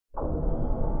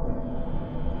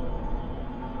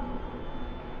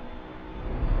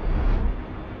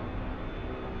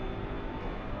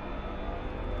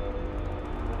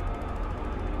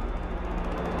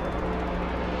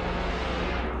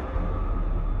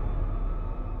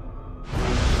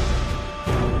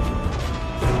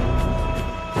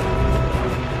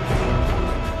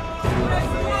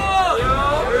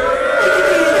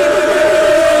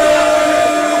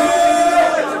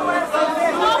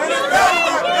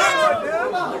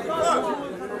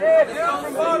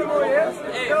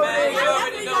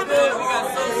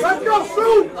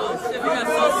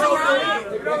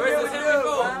versus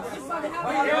Emory Forbes.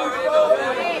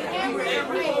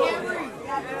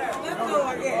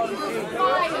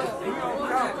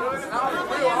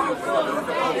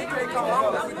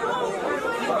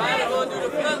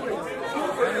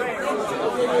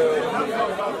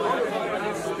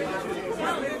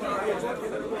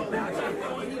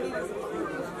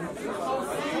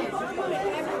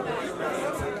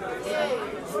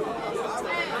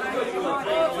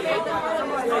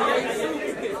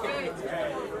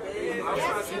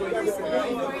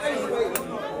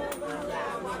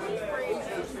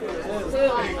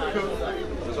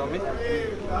 What's on me?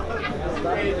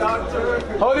 Hey, doctor.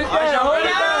 Hold it down, hold it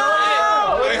down.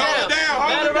 Hold it down.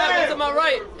 Battle rapper to my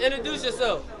right. Introduce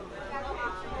yourself.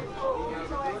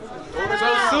 So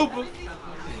Supa.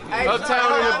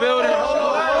 Uptown in the building.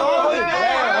 Hold it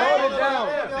down. Hold it down.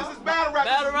 This is battle rapper.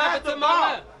 Battle rapper to my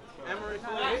left. Emory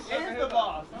Forbes. It's the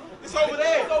boss. It's over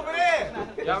there. It's over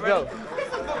there. Y'all ready?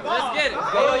 Let's get it. Yo,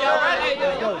 y'all ready?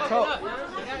 Yo, talk.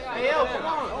 Hey, yo, come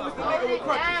on.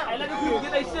 Hey, let the people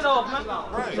get their shit off, man.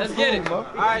 Let's get it. All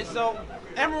right, so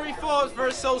Emory Forbes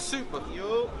versus Supa.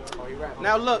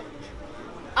 Now look,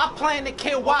 I plan to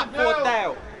kill Watt for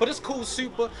 1,000, but it's cool,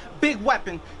 Supa. Big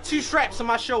weapon, 2 straps on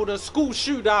my shoulder, school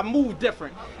shooter, I move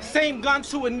different. Same gun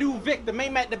to a new victim,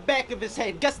 aim at the back of his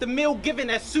head. Guess the meal given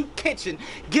at Soup Kitchen,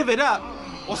 give it up.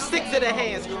 Or stick to the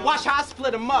hands, watch how I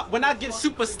split them up. When I give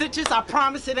Supa stitches, I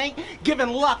promise it ain't giving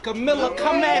luck. A Miller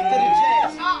come after the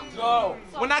jazz.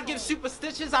 When I give Supa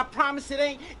stitches, I promise it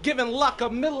ain't giving luck. A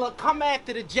Miller come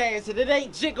after the jazz. And it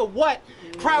ain't jigger what?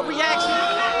 Crowd reaction.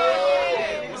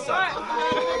 What's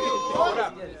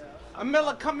up? A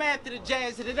Miller come after the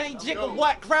jazz. And it ain't jigger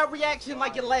what? Crowd reaction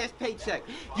like your last paycheck.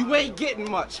 You ain't getting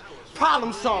much.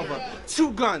 Problem solver,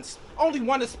 2 guns. Only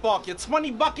one to spark you.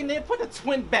 20 buck in there, put a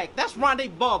twin back. That's Rondé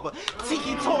Barber.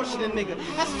 Tiki torturing a nigga.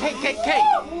 That's KKK.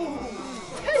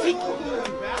 Tiki.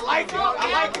 I like it.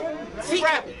 I like it. Tiki.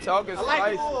 Talking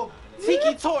spicy.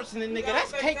 Tiki torturing a nigga.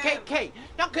 That's KKK.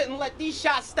 Y'all couldn't let these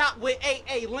shots stop with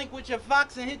AA. Link with your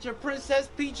fox and hit your Princess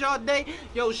Peach all day.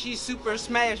 Yo, she's Super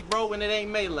Smash, bro, and it ain't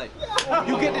Melee.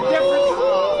 You get the difference?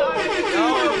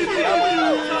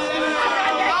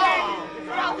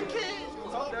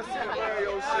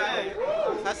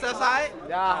 That's alright?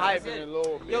 Y'all hyping a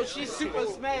little bit. Yo, she's Super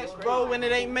Smash, bro, when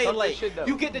it ain't Melee.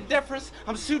 You get the difference?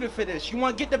 I'm suited for this. You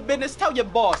want to get the business? Tell your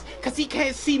boss, cause he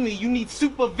can't see me. You need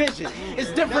supervision.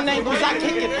 It's different angles I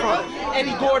kick it from.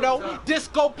 Eddie Gordo,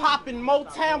 disco poppin',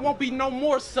 Motown won't be no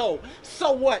more so.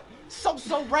 So what? So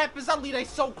rappers, I leave they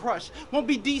soul crush. Won't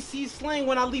be DC slang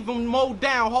when I leave them mowed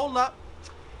down. Hold up.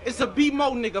 It's a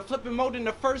B-Mo nigga, flipping mode in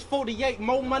the first 48.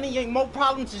 More money ain't more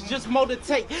problems, it's just more to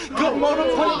take. Good motor,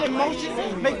 put it in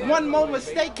motion. Make one more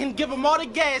mistake, can give him all the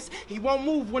gas. He won't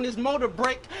move when his motor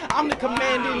break. I'm the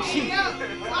commander-in-chief.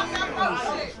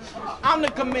 I'm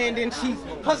the commander-in-chief.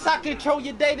 Plus I control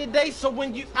your day-to-day, so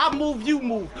when I move, you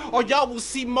move. Or y'all will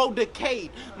see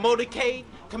motorcade. Motorcade,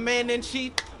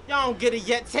 commander-in-chief. Y'all don't get it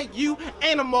yet. Take you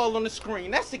and them all on the screen.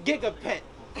 That's a gigapet.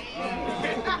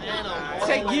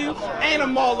 Take you and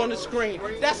them all on the screen.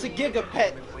 That's a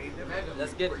gigapet.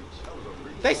 Let's get it.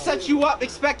 They set you up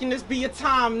expecting this be a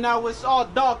time. Now it's all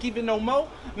dark, even though Mo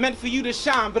meant for you to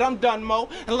shine. But I'm done, Mo.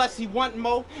 Unless he want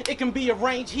Mo, it can be a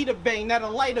range heater bang. That a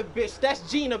lighter bitch, that's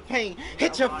Gina Payne.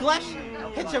 Hit your flesh,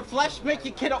 make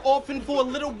your kid an orphan for a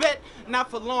little bit. Not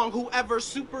for long. Whoever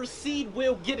supersede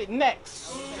will get it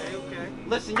next.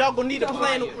 Listen, y'all gonna need a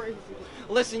plan.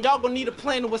 Listen, y'all gonna need a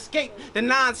plan to escape the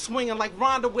 9 swinging like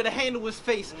Rhonda with a hand to his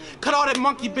face. Cut all that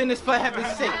monkey business for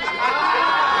heaven's sake.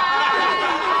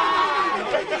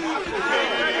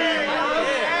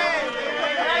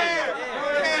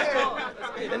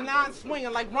 The 9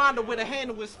 swinging like Rhonda with a hand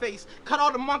to his face. Cut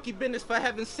all the monkey business for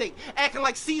heaven's sake. Acting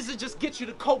like Caesar just get you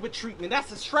the COVID treatment.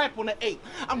 That's a strap on the 8.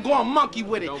 I'm going monkey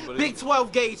with it. Big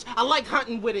 12 gauge. I like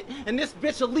hunting with it. And this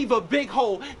bitch will leave a big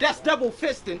hole. That's double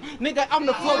fisting. Nigga, I'm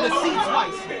the flow to see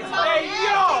twice. Hey,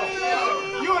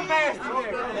 yo! You a nasty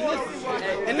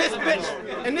nigga. And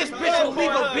this bitch will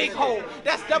leave a big hole.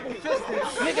 That's double fisting.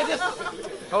 Nigga, this.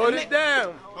 Hold it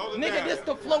down. Nigga, this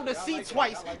the flow to see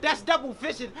twice. That's double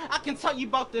fishing. I can tell you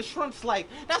about the shrimp's life.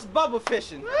 That's bubba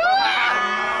fishing.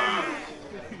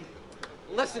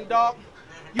 Listen, dog.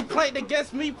 You played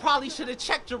against me, probably should have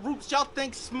checked your roots. Y'all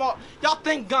think smart. Y'all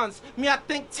think guns. Me, I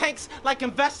think tanks like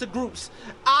investor groups.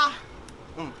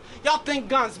 Y'all think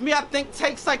guns. Me, I think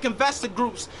tanks like investor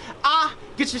groups.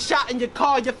 Get your shot in your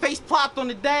car, your face plopped on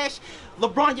the dash.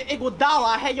 LeBron, your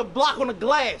Iguodala, I had your block on the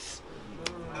glass.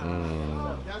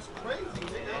 That's crazy,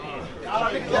 man.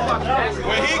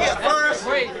 When he get first,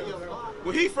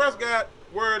 when he first got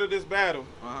word of this battle,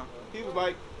 he was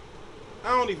like, I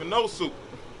don't even know Supa.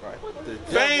 Right.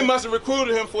 Fame must have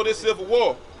recruited him for this civil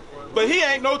war. But he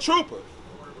ain't no trooper.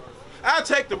 I'll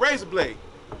take the razor blade,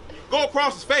 go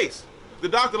across his face. The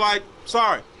doctor like,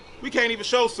 sorry, we can't even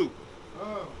show Supa.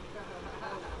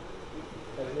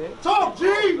 Talk,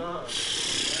 G!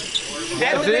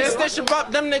 After they stitch him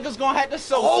up, them niggas gonna have to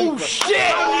sew. Oh Supa. shit!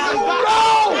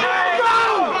 No!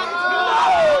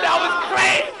 That was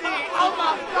crazy! Oh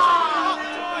my god!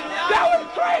 That was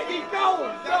crazy! No,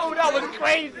 that was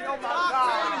crazy! Oh my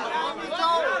god!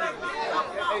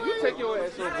 Hey, you take your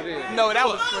ass over there. No, that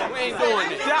was crazy. We ain't doing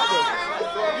this.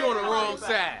 You on the wrong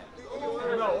side.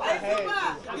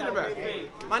 Get it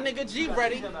back. My nigga G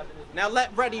ready. Now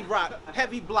let Ready rock.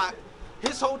 Heavy block.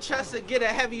 His whole chest to get a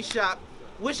heavy shot.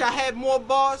 Wish I had more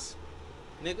bars,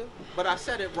 nigga, but I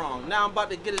said it wrong. Now I'm about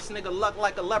to get this nigga luck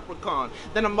like a leprechaun.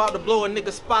 Then I'm about to blow a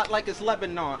nigga spot like it's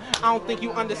Lebanon. I don't think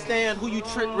you understand who you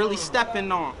really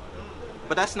stepping on.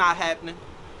 But that's not happening.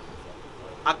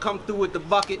 I come through with the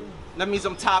bucket. That means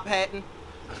I'm top hatting.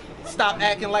 Stop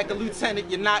acting like a lieutenant,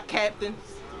 you're not captain.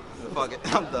 Fuck it,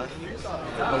 I'm done.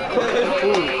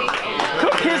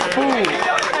 Cook his food.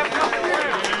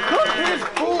 Cook his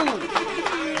food.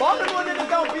 Baltimore niggas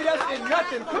don't beat us in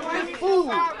nothing. Cook his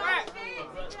food.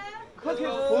 Cook his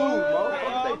food, bro.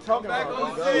 What they talking about?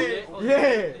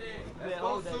 Yeah.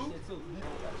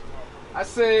 I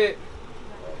said,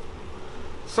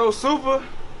 so Supa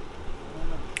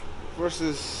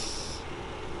versus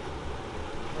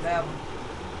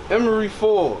Emory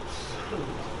Forbes.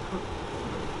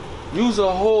 You's a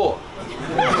whore.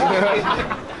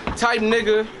 Type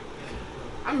nigga.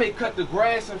 I may cut the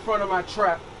grass in front of my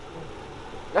trap.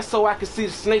 That's so I can see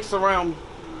the snakes around me.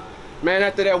 Man,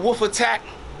 after that wolf attack,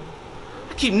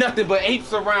 I keep nothing but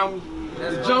apes around me.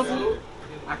 The jungle,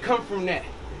 I come from that.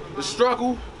 The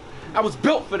struggle, I was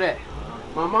built for that.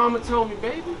 My mama told me,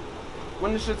 baby,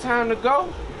 when it's your time to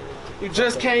go, you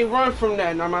just can't run from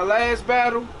that. Now my last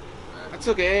battle, I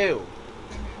took an L.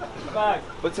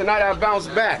 But tonight I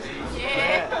bounced back.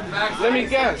 Let me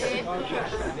guess.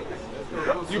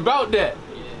 You about that?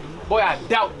 Boy, I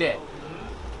doubt that.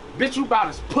 Bitch, you about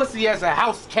as pussy as a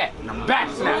house cat and I'm back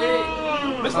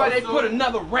now. Looks like they put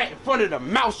another rat in front of the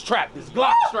mouse trap, this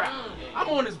Glock strap. I'm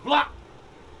on this block.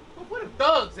 Where the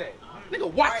thugs at? Nigga,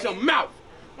 watch your mouth.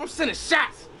 I'm sending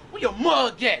shots. Where your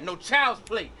mug at? No child's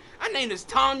play. I named this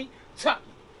Tommy Tucky.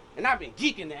 And I've been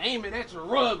geeking and aiming at your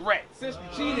rug rat since you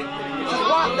cheated. Just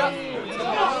walked up.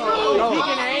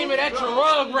 Geeking and aiming at your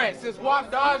rug rat since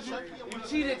walked dodged you. You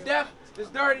cheated death.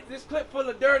 This clip full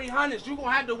of dirty hundreds. You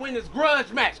gonna have to win this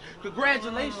grudge match.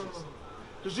 Congratulations.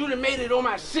 Cause you done made it on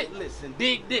my shit list and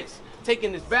dig this.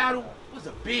 Taking this battle was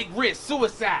a big risk.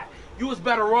 Suicide. You was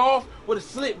better off with a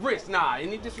slit wrist. Nah,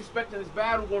 any disrespect in this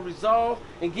battle gonna resolve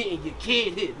and getting your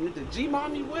kid hit. And if the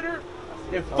G-mommy with her,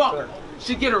 then fuck her.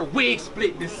 She get her wig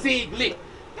split, the cig lit.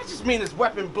 That just mean this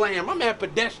weapon bland. My man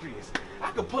pedestrians. I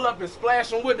could pull up and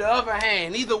splash him with the other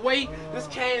hand. Either way, this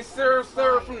can serve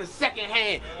from the second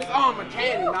hand. This armor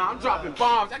cannon, nah, I'm dropping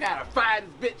bombs. I gotta fire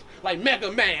this bitch like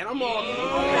Mega Man. I'm all.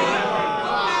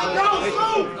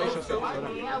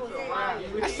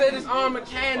 I said this armor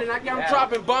cannon, I'm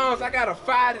dropping bombs. I gotta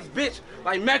fire this bitch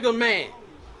like Mega Man.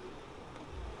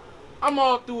 I'm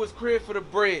all through his crib for the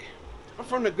bread. I'm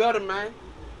from the gutter, man.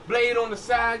 Blade on the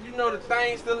side, you know the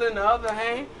thing still in the other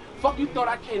hand. Fuck, you thought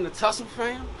I came to tussle,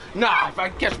 fam? Nah, if I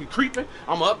catch me creeping,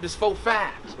 I'ma up this 4-5,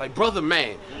 like brother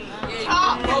man.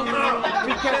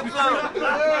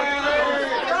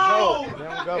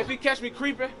 If he catch me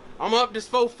creeping, I'ma up this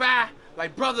 4-5,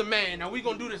 like brother man. Now we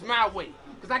gonna do this my way,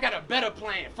 cause I got a better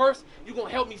plan. First, you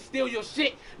gonna help me steal your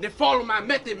shit, then follow my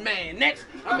method, man. Next,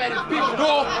 I'm at his bitch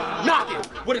door, knocking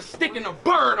with a stick and a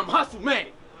bird. I'm hustle man.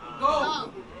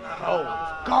 Go.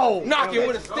 Go. Knocking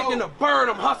with a stick and a bird,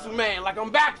 I'm hustle man. Like I'm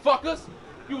back, fuckers.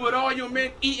 You with all your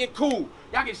men eating cool.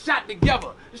 Y'all get shot together.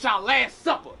 This y'all last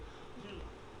supper.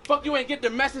 Fuck, you ain't get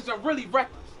the message, I'm really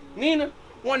reckless. Nina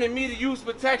wanted me to use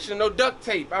protection, no duct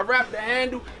tape. I wrap the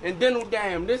handle and dental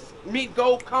dam. This meat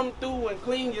go come through and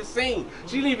clean your scene.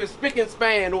 She leave it spick and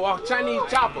span or a Chinese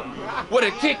chopper with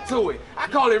a kick to it. I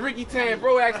call it Ricky Tan.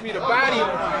 Bro asked me to body it.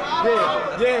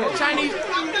 Yeah. Chinese.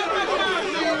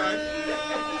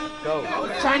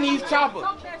 Chinese chopper,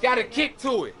 got a kick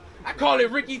to it. I call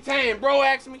it Ricky Tan. Bro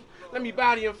asked me, let me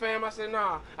body him, fam. I said,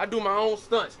 nah, I do my own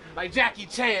stunts. Like Jackie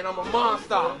Chan, I'm a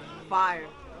monster. Fire.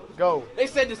 Go. They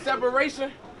said the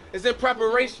separation is in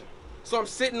preparation. So I'm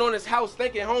sitting on this house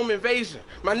thinking home invasion.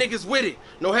 My niggas with it,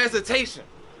 no hesitation.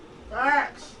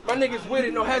 Facts. My niggas with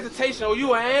it, no hesitation. Oh,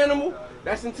 you an animal?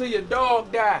 That's until your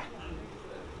dog die.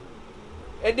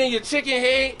 and then your chicken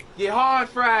head get hard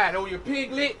fried, or your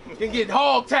piglet can get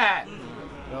hog tied.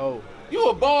 No. You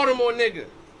a Baltimore nigga.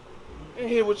 In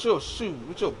here with your shoes,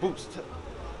 with your boots.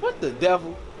 What the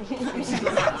devil?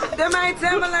 Them ain't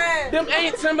Timberlands. Them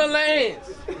ain't Timberlands.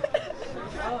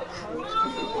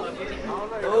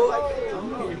 Okay,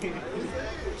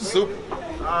 Supa.